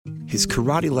his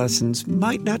karate lessons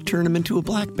might not turn him into a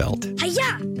black belt.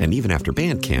 Hi-ya! And even after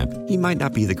band camp, he might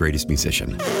not be the greatest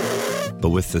musician.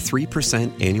 But with the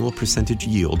 3% annual percentage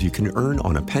yield you can earn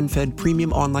on a PenFed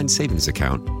premium online savings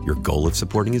account, your goal of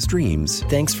supporting his dreams...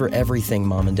 Thanks for everything,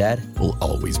 Mom and Dad. ...will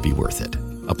always be worth it.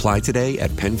 Apply today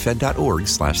at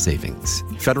PenFed.org/savings.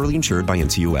 Federally insured by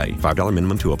NCUA. $5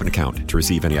 minimum to open account. To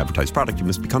receive any advertised product, you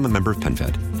must become a member of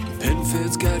PenFed.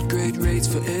 PenFed's got great rates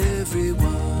for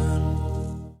everyone.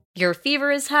 Your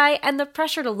fever is high and the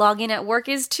pressure to log in at work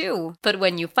is too. But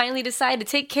when you finally decide to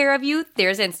take care of you,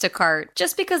 there's Instacart.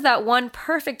 Just because that one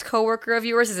perfect coworker of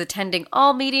yours is attending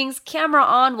all meetings, camera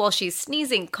on while she's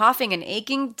sneezing, coughing, and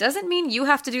aching, doesn't mean you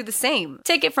have to do the same.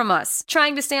 Take it from us.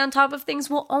 Trying to stay on top of things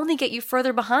will only get you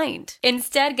further behind.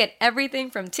 Instead, get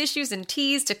everything from tissues and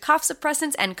teas to cough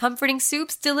suppressants and comforting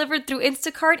soups delivered through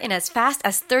Instacart in as fast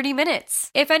as 30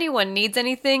 minutes. If anyone needs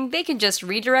anything, they can just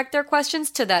redirect their questions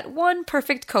to that one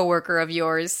perfect coworker of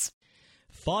yours.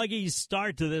 Foggy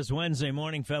start to this Wednesday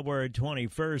morning, February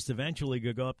 21st. Eventually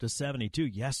could go up to 72.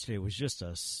 Yesterday was just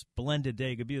a splendid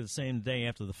day. Could be the same day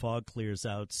after the fog clears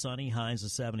out. Sunny, highs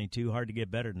of 72. Hard to get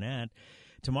better than that.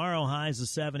 Tomorrow, highs of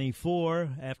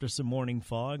 74 after some morning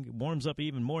fog. Warms up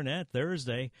even more than that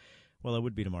Thursday. Well, it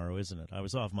would be tomorrow, isn't it? I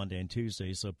was off Monday and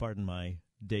Tuesday, so pardon my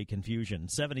day confusion.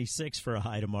 76 for a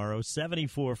high tomorrow.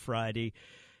 74 Friday.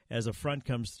 As a front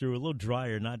comes through, a little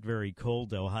drier, not very cold,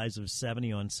 though. Highs of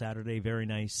 70 on Saturday, very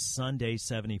nice. Sunday,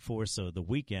 74, so the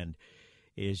weekend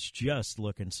is just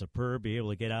looking superb. Be able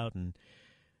to get out and,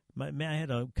 I had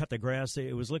to cut the grass.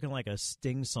 It was looking like a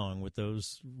Sting song with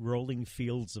those rolling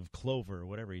fields of clover, or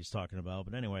whatever he's talking about.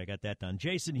 But anyway, I got that done.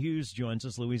 Jason Hughes joins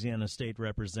us, Louisiana State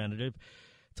Representative,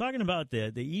 talking about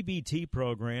the EBT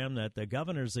program that the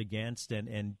governor's against,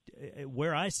 and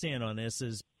where I stand on this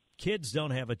is kids don't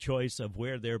have a choice of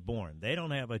where they're born. They don't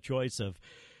have a choice of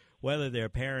whether their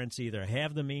parents either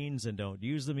have the means and don't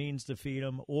use the means to feed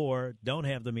them or don't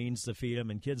have the means to feed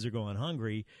them and kids are going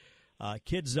hungry.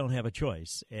 Kids don't have a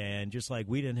choice. And just like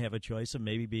we didn't have a choice of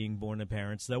maybe being born to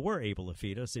parents that were able to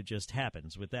feed us, it just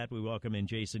happens. With that, we welcome in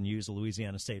Jason Hughes, the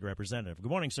Louisiana State Representative. Good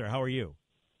morning, sir. How are you?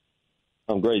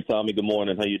 I'm great, Tommy. Good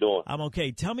morning. How you doing? I'm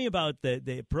okay. Tell me about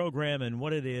the program and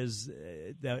what it is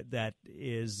that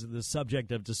is the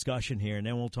subject of discussion here, and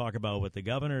then we'll talk about what the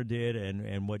governor did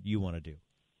and what you want to do.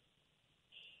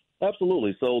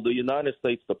 Absolutely. So the United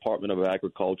States Department of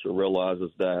Agriculture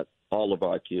realizes that all of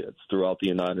our kids throughout the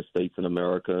United States and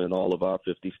America and all of our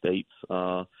 50 states,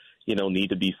 need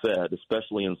to be fed,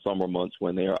 especially in summer months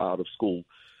when they are out of school.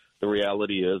 The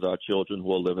reality is our children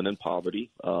who are living in poverty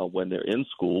when they're in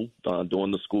school during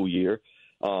the school year,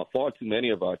 far too many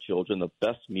of our children, the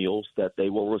best meals that they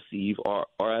will receive are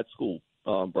at school,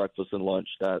 breakfast and lunch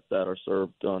that are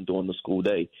served during the school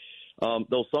day.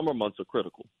 Those summer months are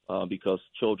critical because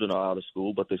children are out of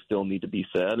school, but they still need to be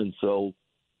fed. And so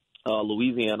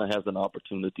Louisiana has an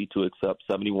opportunity to accept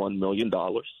 $71 million,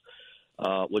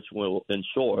 which will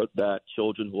ensure that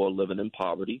children who are living in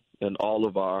poverty in all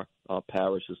of our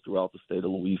parishes throughout the state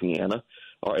of Louisiana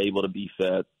are able to be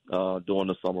fed during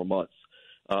the summer months.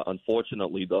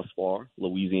 Unfortunately, thus far,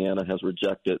 Louisiana has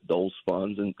rejected those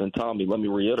funds. And Tommy, let me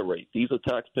reiterate, these are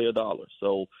taxpayer dollars.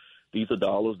 So these are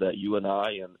dollars that you and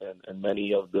I and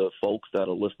many of the folks that are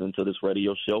listening to this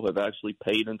radio show have actually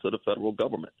paid into the federal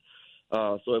government.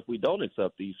 So if we don't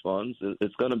accept these funds,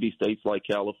 it's going to be states like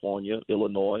California,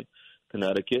 Illinois,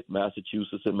 Connecticut,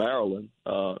 Massachusetts, and Maryland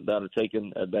that are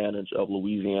taking advantage of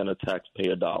Louisiana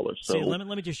taxpayer dollars. So let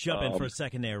me just jump in for a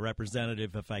second there,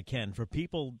 Representative, if I can. For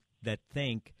people that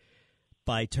think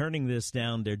by turning this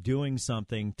down, they're doing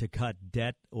something to cut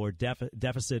debt or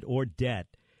deficit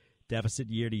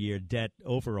year-to-year debt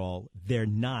overall, they're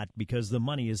not, because the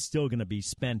money is still going to be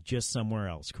spent just somewhere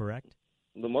else, correct?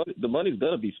 The money's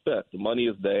going to be spent. The money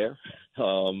is there,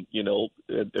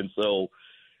 and so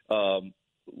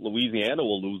Louisiana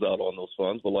will lose out on those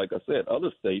funds. But like I said, other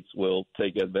states will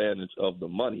take advantage of the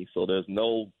money. So there's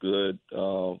no good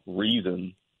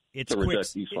reason to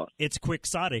reject these funds. It's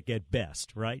quixotic at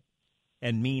best, right?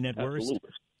 And mean at worst?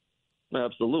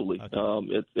 Absolutely.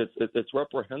 Okay. It's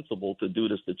reprehensible to do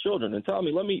this to children. And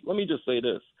Tommy, let me just say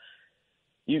this.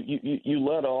 You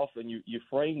led off and you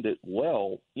framed it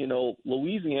well.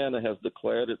 Louisiana has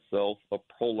declared itself a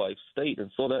pro-life state,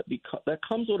 and so that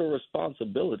comes with a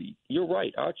responsibility. You're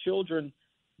right. Our children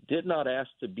did not ask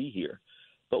to be here,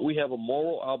 but we have a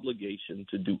moral obligation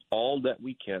to do all that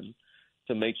we can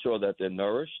to make sure that they're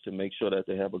nourished, to make sure that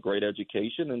they have a great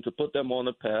education, and to put them on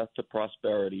a path to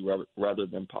prosperity rather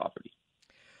than poverty.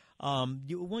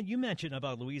 You mentioned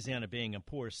about Louisiana being a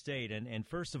poor state, and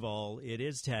first of all, it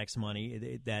is tax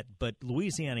money but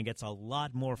Louisiana gets a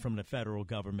lot more from the federal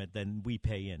government than we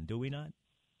pay in, do we not?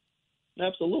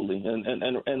 Absolutely,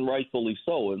 and rightfully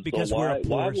so. And because so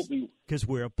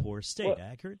we're a poor state,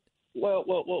 accurate? Well,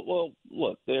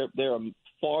 look, there are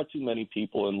far too many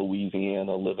people in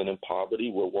Louisiana living in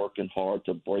poverty. We're working hard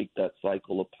to break that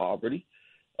cycle of poverty.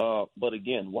 But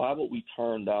again, why would we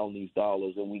turn down these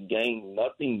dollars? And we gain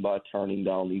nothing by turning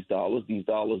down these dollars. These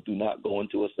dollars do not go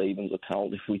into a savings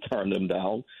account if we turn them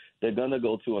down. They're going to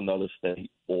go to another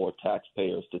state or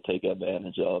taxpayers to take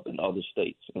advantage of in other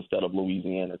states instead of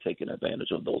Louisiana taking advantage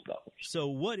of those dollars. So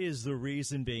what is the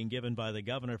reason being given by the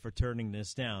governor for turning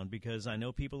this down? Because I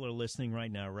know people are listening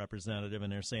right now, Representative,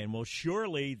 and they're saying, well,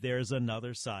 surely there's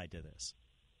another side to this.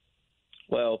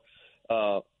 Well,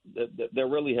 there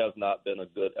really has not been a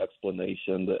good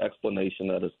explanation. The explanation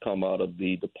that has come out of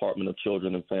the Department of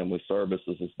Children and Family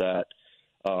Services is that,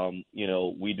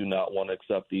 we do not want to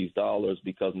accept these dollars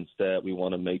because instead we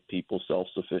want to make people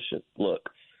self-sufficient. Look,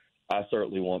 I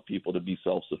certainly want people to be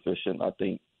self-sufficient. I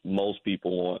think most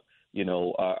people want,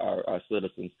 our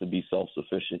citizens to be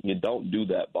self-sufficient. You don't do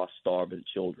that by starving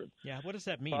children. Yeah, what does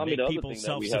that mean? Make people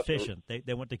self-sufficient?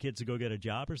 They want the kids to go get a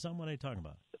job or something? What are you talking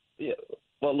about? Yeah.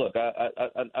 Well, look,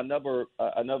 I never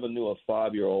knew a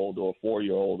 5-year-old or a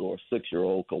 4-year-old or a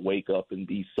 6-year-old could wake up and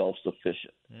be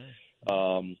self-sufficient.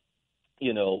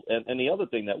 And the other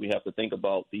thing that we have to think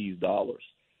about these dollars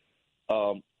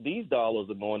are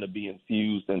going to be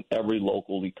infused in every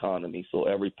local economy. So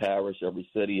every parish, every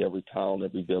city, every town,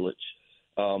 every village.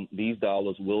 These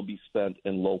dollars will be spent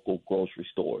in local grocery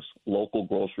stores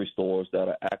that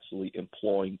are actually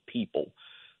employing people.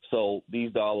 So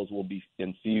these dollars will be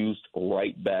infused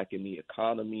right back in the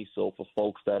economy. So for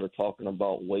folks that are talking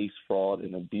about waste, fraud,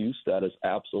 and abuse, that is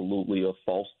absolutely a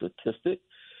false statistic.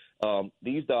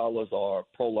 These dollars are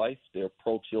pro-life, they're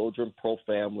pro-children,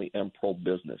 pro-family, and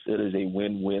pro-business. It is a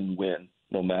win-win-win,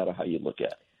 no matter how you look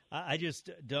at it. I just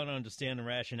don't understand the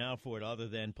rationale for it other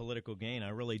than political gain. I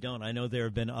really don't. I know there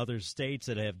have been other states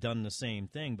that have done the same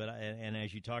thing, and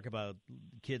as you talk about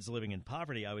kids living in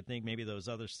poverty, I would think maybe those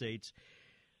other states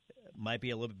might be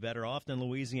a little bit better off than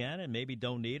Louisiana and maybe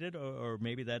don't need it, or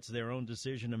maybe that's their own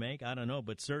decision to make. I don't know.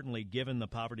 But certainly given the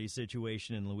poverty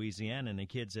situation in Louisiana and the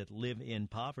kids that live in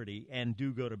poverty and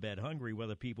do go to bed hungry,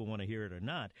 whether people want to hear it or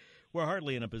not, we're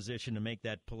hardly in a position to make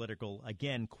that political,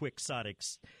 again, quixotic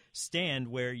stand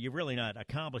where you're really not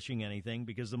accomplishing anything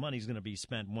because the money's going to be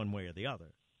spent one way or the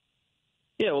other.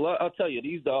 Yeah, well, I'll tell you,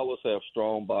 these dollars have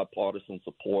strong bipartisan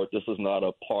support. This is not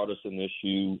a partisan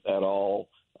issue at all.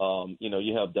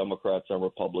 You have Democrats and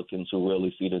Republicans who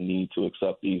really see the need to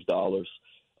accept these dollars.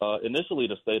 Initially,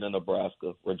 the state of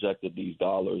Nebraska rejected these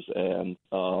dollars, and,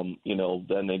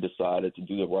 then they decided to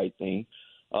do the right thing.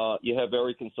 You have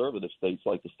very conservative states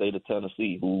like the state of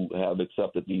Tennessee who have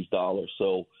accepted these dollars.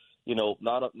 So,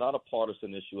 not a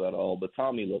partisan issue at all. But,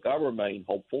 Tommy, look, I remain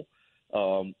hopeful.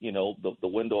 The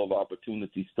window of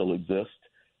opportunity still exists.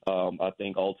 I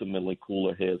think ultimately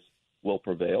cooler heads will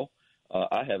prevail.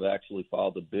 I have actually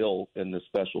filed a bill in this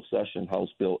special session, House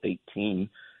Bill 18,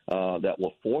 that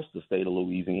will force the state of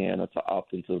Louisiana to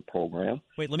opt into the program.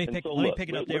 Wait, let me pick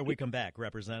it up there when we come back,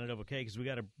 Representative, okay? Because we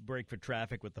got to break for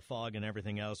traffic with the fog and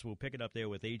everything else. We'll pick it up there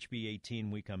with HB 18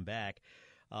 when we come back.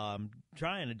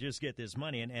 Trying to just get this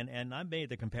money, and I made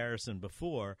the comparison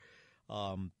before.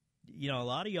 A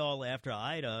lot of y'all after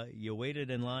Ida, you waited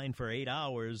in line for 8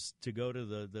 hours to go to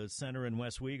the center in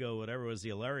West Wego, whatever it was, the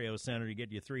Hilario Center, to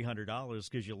get you $300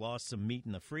 because you lost some meat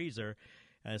in the freezer.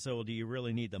 And so, do you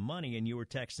really need the money? And you were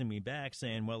texting me back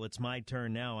saying, well, it's my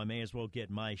turn now. I may as well get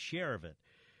my share of it.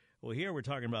 Well, here we're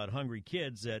talking about hungry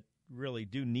kids that really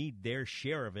do need their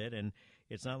share of it. And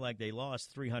it's not like they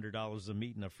lost $300 of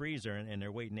meat in the freezer and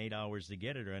they're waiting 8 hours to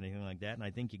get it or anything like that. And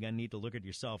I think you're going to need to look at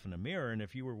yourself in the mirror. And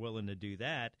if you were willing to do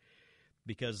that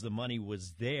because the money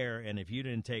was there, and if you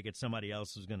didn't take it, somebody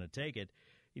else was going to take it,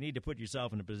 you need to put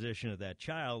yourself in the position of that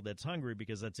child that's hungry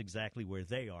because that's exactly where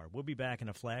they are. We'll be back in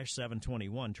a flash,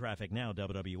 7:21, Traffic Now,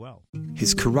 WWL.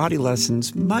 His karate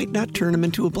lessons might not turn him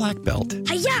into a black belt.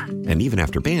 Hi-ya! And even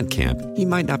after band camp, he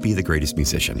might not be the greatest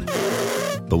musician.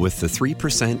 But with the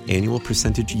 3% annual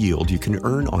percentage yield you can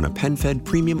earn on a PenFed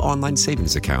premium online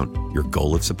savings account, your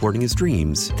goal of supporting his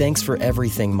dreams... Thanks for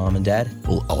everything, Mom and Dad.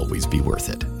 ...will always be worth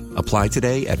it. Apply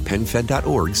today at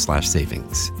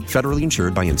PenFed.org/savings. Federally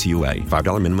insured by NCUA.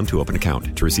 $5 minimum to open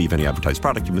account. To receive any advertised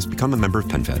product, you must become a member of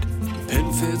PenFed.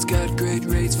 PenFed's got great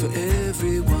rates for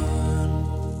everyone.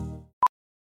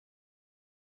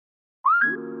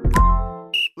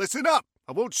 Listen up.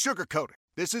 I won't sugarcoat it.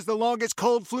 This is the longest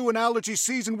cold, flu, and allergy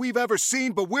season we've ever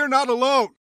seen, but we're not alone.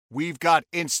 We've got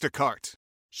Instacart.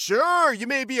 Sure, you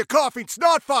may be a coughing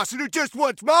snot faucet who just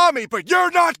wants mommy, but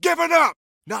you're not giving up!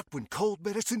 Not when cold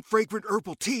medicine, fragrant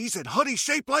herbal teas, and honey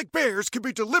shaped like bears can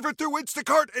be delivered through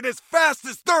Instacart in as fast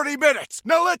as 30 minutes.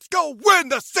 Now let's go win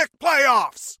the sick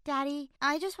playoffs! Daddy,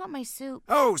 I just want my soup.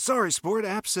 Oh, sorry, Sport.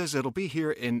 App says it'll be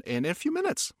here in a few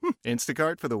minutes.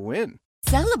 Instacart for the win.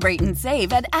 Celebrate and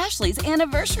save at Ashley's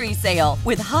Anniversary Sale.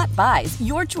 With Hot Buys,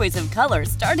 your choice of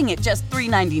colors starting at just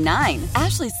 $3.99.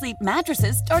 Ashley Sleep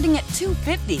mattresses starting at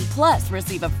 $2.50. Plus,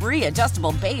 receive a free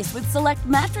adjustable base with select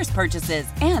mattress purchases.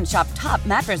 And shop top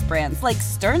mattress brands like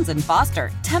Stearns & Foster,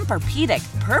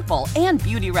 Tempur-Pedic, Purple, and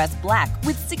Beautyrest Black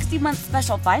with 60-month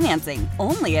special financing.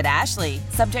 Only at Ashley.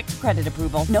 Subject to credit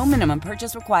approval. No minimum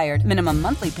purchase required. Minimum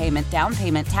monthly payment, down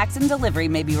payment, tax, and delivery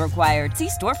may be required. See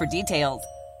store for details.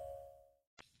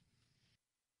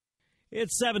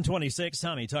 It's 7:26,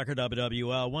 Tommy Tucker,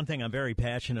 WWL. One thing I'm very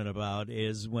passionate about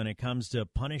is when it comes to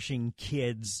punishing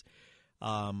kids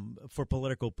for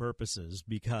political purposes,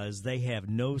 because they have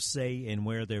no say in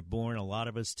where they're born. A lot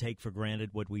of us take for granted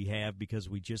what we have because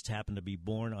we just happen to be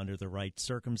born under the right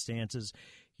circumstances.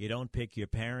 You don't pick your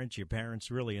parents. Your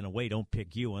parents really, in a way, don't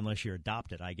pick you unless you're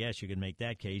adopted. I guess you can make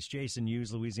that case. Jason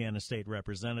Hughes, Louisiana State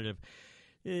Representative,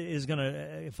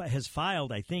 has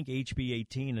filed, I think, HB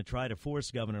 18 to try to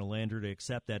force Governor Lander to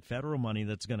accept that federal money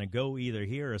that's going to go either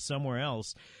here or somewhere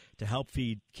else to help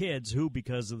feed kids who,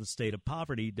 because of the state of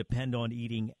poverty, depend on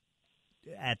eating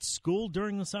at school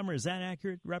during the summer. Is that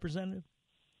accurate, Representative?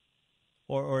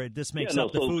 Or this makes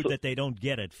up the food that they don't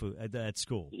get at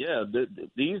school? Yeah,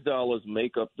 these dollars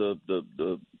make up the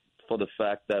for the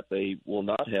fact that they will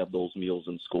not have those meals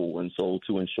in school, and so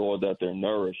to ensure that they're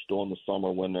nourished during the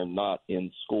summer when they're not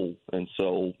in school. And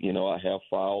so, I have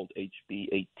filed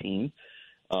HB 18,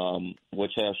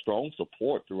 which has strong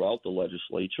support throughout the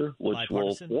legislature, which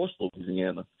will force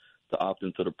Louisiana to opt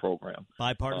into the program.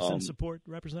 Bipartisan support,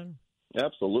 Representative?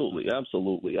 Absolutely.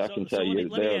 I can tell you.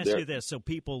 Let me ask you this, so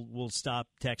people will stop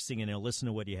texting and they'll listen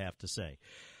to what you have to say.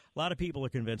 A lot of people are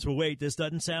convinced, well, wait, this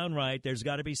doesn't sound right. There's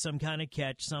got to be some kind of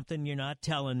catch, something you're not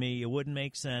telling me. It wouldn't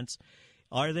make sense.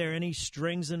 Are there any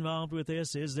strings involved with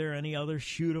this? Is there any other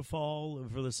shoe to fall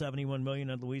for the $71 million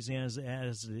that Louisiana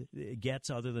gets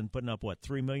other than putting up,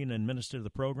 $3 million to administer the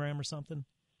program or something?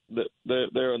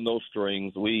 There are no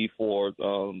strings.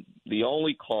 The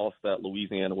only cost that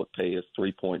Louisiana would pay is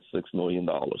 $3.6 million.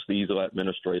 These are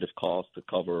administrative costs to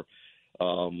cover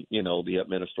the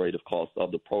administrative costs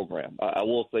of the program. I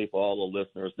will say for all the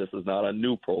listeners, this is not a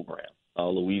new program.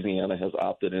 Louisiana has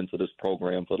opted into this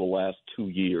program for the last 2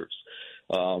 years.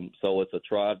 So it's a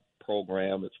tried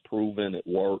program. It's proven. It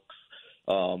works.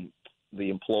 The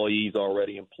employees are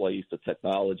already in place. The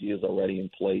technology is already in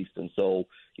place. And so,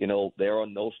 there are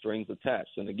no strings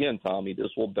attached. And again, Tommy, this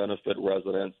will benefit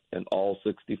residents in all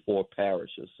 64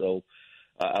 parishes. So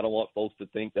I don't want folks to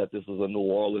think that this is a New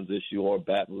Orleans issue or a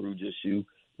Baton Rouge issue.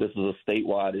 This is a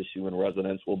statewide issue, and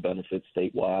residents will benefit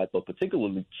statewide, but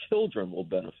particularly children will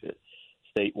benefit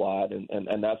statewide,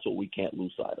 and that's what we can't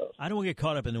lose sight of. I don't want to get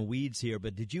caught up in the weeds here,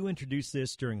 but did you introduce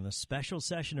this during the special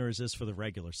session, or is this for the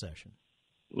regular session?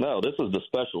 No, this is the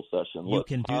special session. You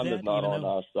can do that? Time is not on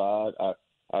our side.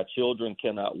 Our children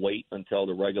cannot wait until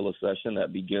the regular session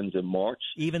that begins in March.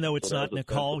 Even though it's not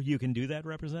Nicole, you can do that,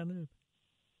 Representative?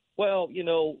 Well,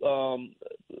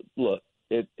 look,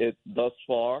 it thus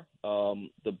far,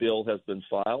 the bill has been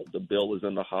filed. The bill is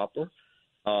in the hopper.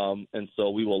 And so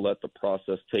we will let the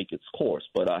process take its course.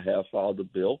 But I have filed the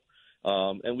bill,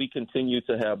 and we continue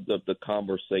to have the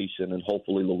conversation, and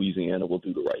hopefully Louisiana will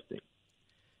do the right thing.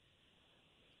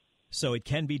 So it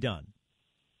can be done?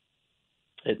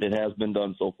 It has been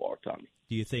done so far, Tommy.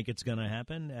 Do you think it's going to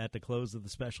happen at the close of the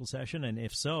special session? And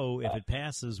if so, if it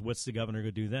passes, what's the governor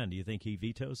going to do then? Do you think he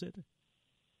vetoes it?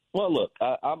 Well, look,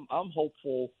 I'm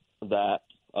hopeful that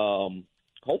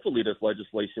hopefully this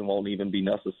legislation won't even be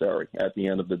necessary at the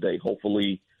end of the day.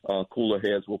 Hopefully cooler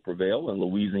heads will prevail and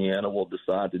Louisiana will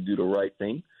decide to do the right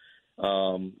thing,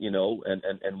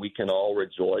 and we can all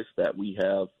rejoice that we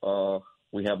have a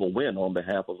win on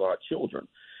behalf of our children.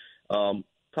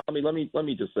 Tommy, let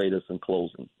me just say this in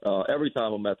closing. Every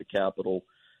time I'm at the Capitol,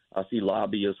 I see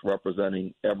lobbyists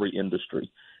representing every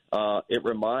industry. It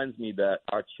reminds me that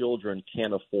our children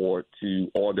can't afford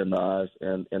to organize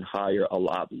and hire a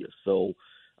lobbyist. So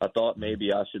I thought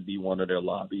maybe I should be one of their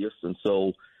lobbyists. And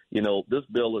so, this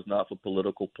bill is not for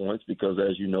political points because,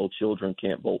 as you know, children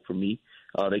can't vote for me.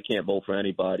 They can't vote for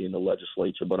anybody in the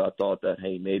legislature. But I thought that,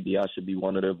 hey, maybe I should be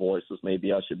one of their voices.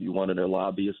 Maybe I should be one of their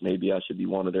lobbyists. Maybe I should be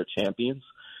one of their champions.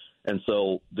 And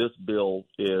so this bill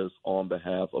is on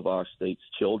behalf of our state's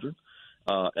children,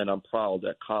 and I'm proud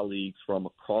that colleagues from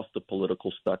across the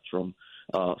political spectrum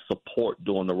support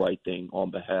doing the right thing on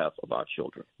behalf of our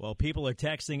children. Well, people are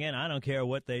texting in. I don't care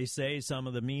what they say. Some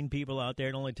of the mean people out there,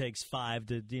 it only takes 5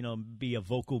 to, be a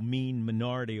vocal mean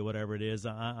minority or whatever it is.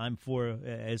 I'm for,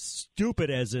 as stupid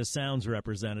as this sounds,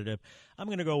 Representative, I'm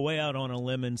going to go way out on a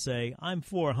limb and say I'm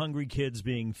for hungry kids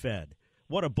being fed.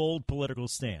 What a bold political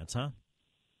stance, huh?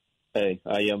 Hey,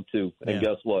 I am too. And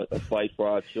guess what? A fight for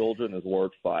our children is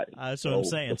worth fighting. That's what I'm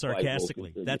saying,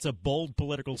 sarcastically. That's a bold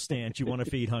political stance. You want to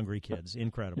feed hungry kids.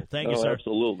 Incredible. Thank you, sir.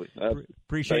 Absolutely.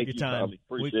 Appreciate your time. Tommy.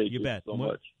 Appreciate you bet. so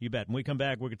much. You bet. When we come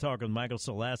back, we're going to talk with Michael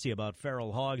Selassie about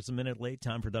feral hogs. A minute late.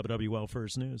 Time for WWL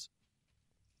First News.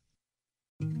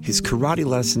 His karate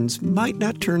lessons might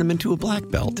not turn him into a black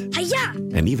belt. Hi-ya!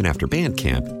 And even after band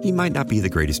camp, he might not be the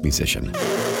greatest musician.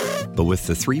 But with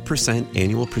the 3%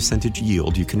 annual percentage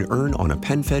yield you can earn on a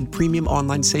PenFed premium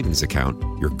online savings account,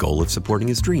 your goal of supporting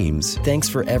his dreams... Thanks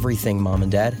for everything, Mom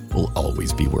and Dad. ...will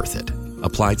always be worth it.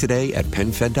 Apply today at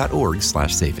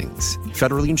PenFed.org/savings.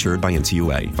 Federally insured by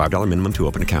NCUA. $5 minimum to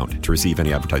open account. To receive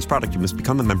any advertised product, you must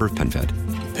become a member of PenFed.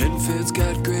 PenFed's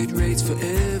got great rates for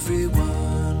everyone.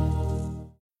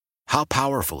 How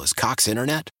powerful is Cox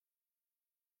Internet?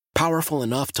 Powerful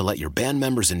enough to let your band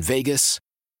members in Vegas,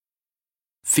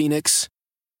 Phoenix,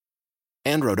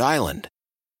 and Rhode Island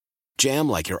jam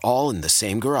like you're all in the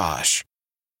same garage.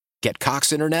 Get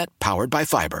Cox Internet powered by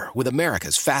fiber with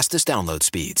America's fastest download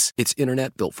speeds. It's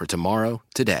internet built for tomorrow,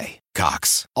 today.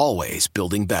 Cox, always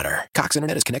building better. Cox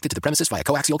Internet is connected to the premises via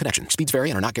coaxial connection. Speeds vary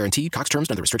and are not guaranteed. Cox terms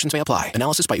and other restrictions may apply.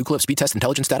 Analysis by Ookla of Speed Test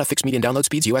Intelligence Data. Fixed median download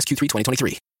speeds. US Q3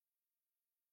 2023.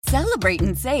 Celebrate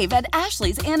and save at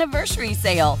Ashley's Anniversary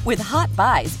Sale. With Hot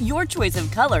Buys, your choice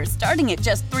of colors starting at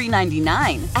just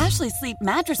 $3.99. Ashley Sleep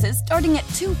mattresses starting at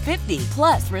 $2.50.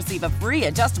 Plus, receive a free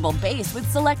adjustable base with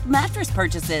select mattress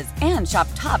purchases. And shop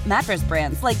top mattress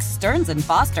brands like Stearns &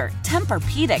 Foster,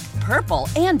 Tempur-Pedic, Purple,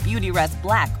 and Beautyrest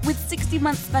Black with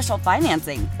 60-month special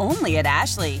financing. Only at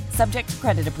Ashley. Subject to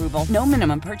credit approval. No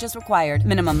minimum purchase required.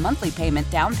 Minimum monthly payment,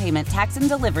 down payment, tax, and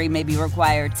delivery may be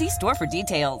required. See store for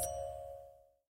details.